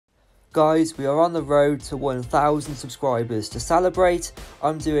Guys, we are on the road to 1,000 subscribers. To celebrate,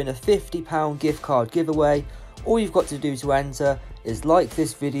 I'm doing a £50 gift card giveaway. All you've got to do to enter is like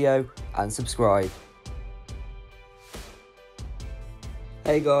this video and subscribe.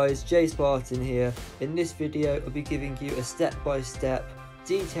 Hey guys, Jay Spartan here. In this video, I'll be giving you a step-by-step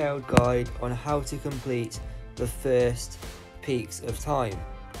detailed guide on how to complete the first peaks of time.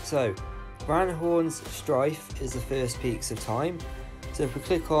 So, Ranhorns Strife is the first peaks of time. So if we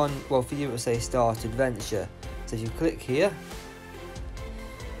click on, well, for you it will say start adventure. So if you click here,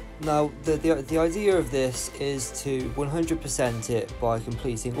 now the idea of this is to 100% it by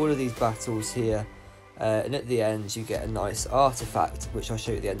completing all of these battles here, and at the end you get a nice artifact, which I'll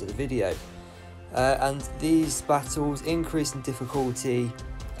show you at the end of the video. And these battles increase in difficulty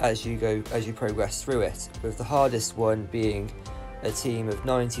as you progress through it, with the hardest one being a team of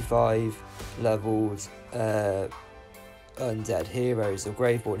 95 leveled undead heroes, or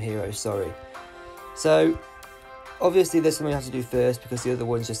graveborn heroes, sorry. So obviously this one we have to do first because the other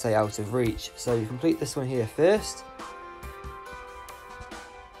ones just say out of reach. So you complete this one here first.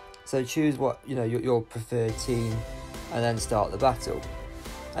 So choose what, you know, your preferred team and then start the battle.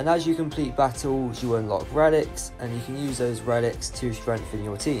 And as you complete battles you unlock relics, and you can use those relics to strengthen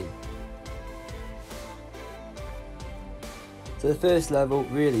your team. So the first level,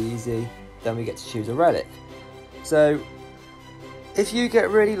 really easy, then we get to choose a relic. So if you get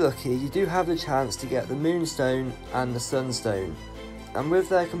really lucky, you do have the chance to get the Moonstone and the Sunstone. And with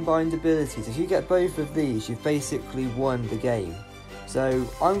their combined abilities, if you get both of these, you've basically won the game. So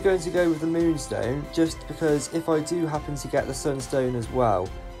I'm going to go with the Moonstone, just because if I do happen to get the Sunstone as well,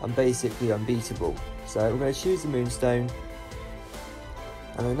 I'm basically unbeatable. So we're going to choose the Moonstone.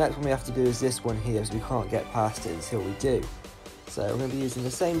 And the next one we have to do is this one here, so we can't get past it until we do. So we're going to be using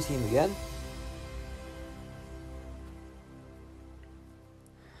the same team again.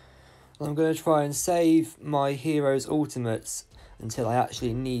 I'm going to try and save my heroes' ultimates until I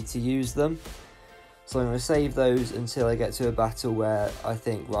actually need to use them. So I'm going to save those until I get to a battle where I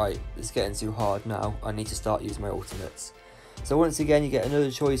think, right, it's getting too hard now, I need to start using my ultimates. So once again you get another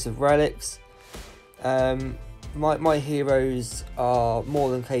choice of relics. My heroes are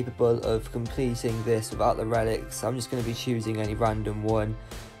more than capable of completing this without the relics. I'm just going to be choosing any random one.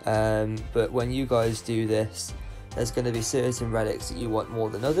 But when you guys do this, there's going to be certain relics that you want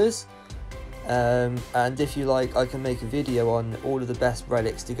more than others. And if you like, I can make a video on all of the best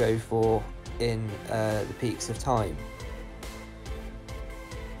relics to go for in the peaks of time.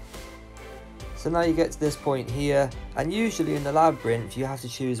 So now you get to this point here, and usually in the labyrinth you have to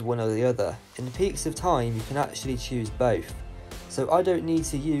choose one or the other. In the peaks of time you can actually choose both. So I don't need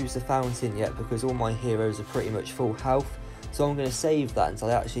to use the fountain yet because all my heroes are pretty much full health, so I'm going to save that until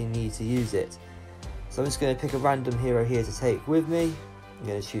I actually need to use it. So I'm just going to pick a random hero here to take with me. I'm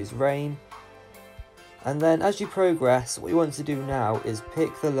going to choose Rain. And then as you progress, what you want to do now is pick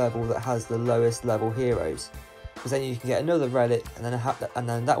the level that has the lowest level heroes, because then you can get another relic, and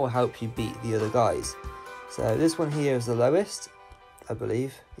then that will help you beat the other guys. So this one here is the lowest, I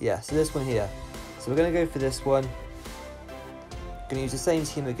believe. Yeah, so this one here. So we're going to go for this one. I'm going to use the same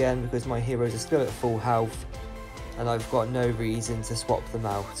team again because my heroes are still at full health, and I've got no reason to swap them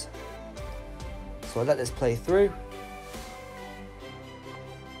out. So I'll let this play through.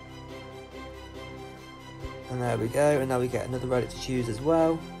 And there we go, and now we get another relic to choose as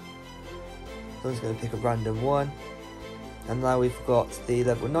well. So I'm just going to pick a random one. And now we've got the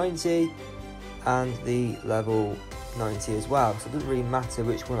level 90 and the level 90 as well. So it doesn't really matter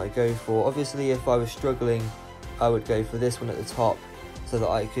which one I go for. Obviously if I was struggling, I would go for this one at the top so that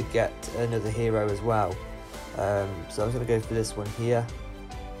I could get another hero as well. So I'm going to go for this one here.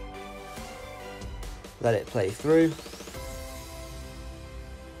 Let it play through.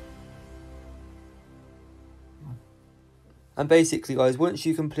 And basically guys, once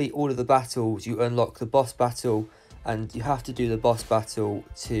you complete all of the battles, you unlock the boss battle, and you have to do the boss battle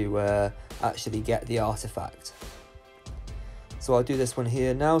to actually get the artifact. So I'll do this one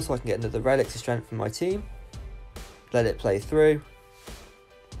here now so I can get another relic to strengthen my team. Let it play through.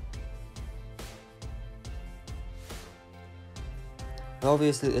 And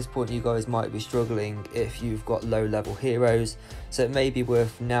obviously at this point you guys might be struggling if you've got low level heroes, so it may be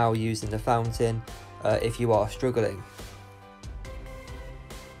worth now using the fountain if you are struggling.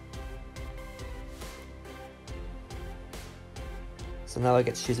 So now I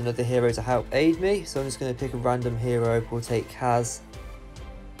get to choose another hero to help aid me, so I'm just going to pick a random hero. We'll take Kaz.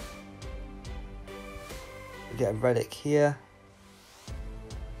 We'll get a relic here.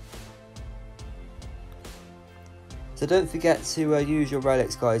 So don't forget to use your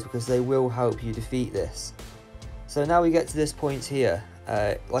relics guys, because they will help you defeat this. So now we get to this point here.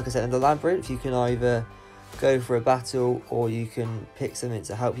 Like I said, in the labyrinth you can either go for a battle or you can pick something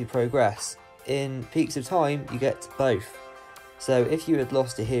to help you progress. In Peaks of Time you get both. So if you had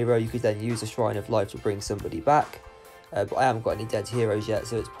lost a hero, you could then use a Shrine of Life to bring somebody back. But I haven't got any dead heroes yet,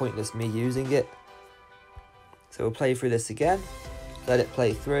 so it's pointless me using it. So we'll play through this again. Let it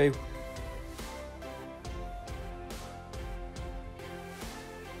play through.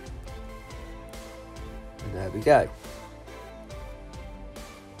 And there we go.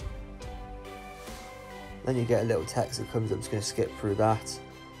 Then you get a little text that comes up. I'm just going to skip through that.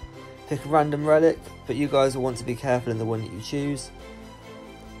 Pick a random relic, but you guys will want to be careful in the one that you choose.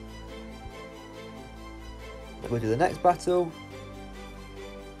 We'll do the next battle.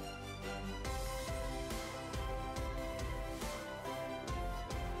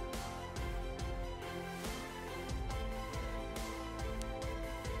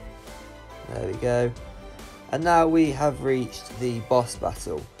 There we go. And now we have reached the boss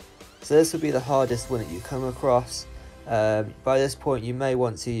battle. So this will be the hardest one that you come across. By this point you may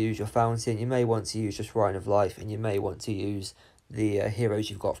want to use your fountain, you may want to use your Shrine of Life, and you may want to use the heroes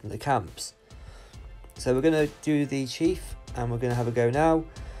you've got from the camps. So we're going to do the chief and we're going to have a go now.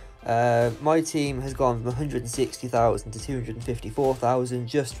 My team has gone from 160,000 to 254,000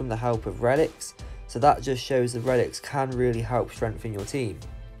 just from the help of relics. So that just shows the relics can really help strengthen your team.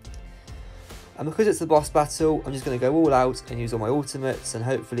 And because it's the boss battle, I'm just going to go all out and use all my ultimates and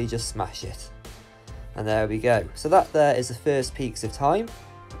hopefully just smash it. And there we go. So that there is the first Peaks of Time.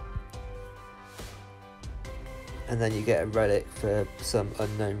 And then you get a relic for some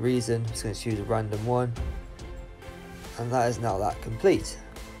unknown reason. I'm just going to choose a random one. And that is now that complete.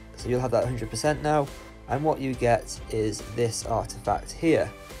 So you'll have that 100% now. And what you get is this artifact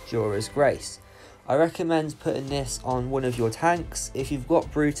here, Jorah's Grace. I recommend putting this on one of your tanks. If you've got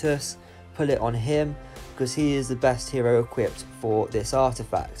Brutus, put it on him, because he is the best hero equipped for this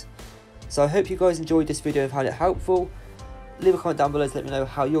artifact. So I hope you guys enjoyed this video and found it helpful. Leave a comment down below to let me know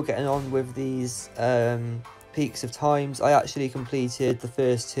how you're getting on with these Peaks of Times. I actually completed the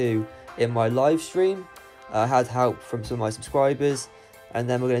first two in my live stream. I had help from some of my subscribers, and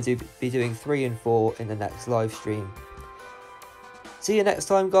then we're going to be doing 3 and 4 in the next live stream. See you next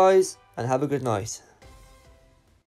time, guys, and have a good night.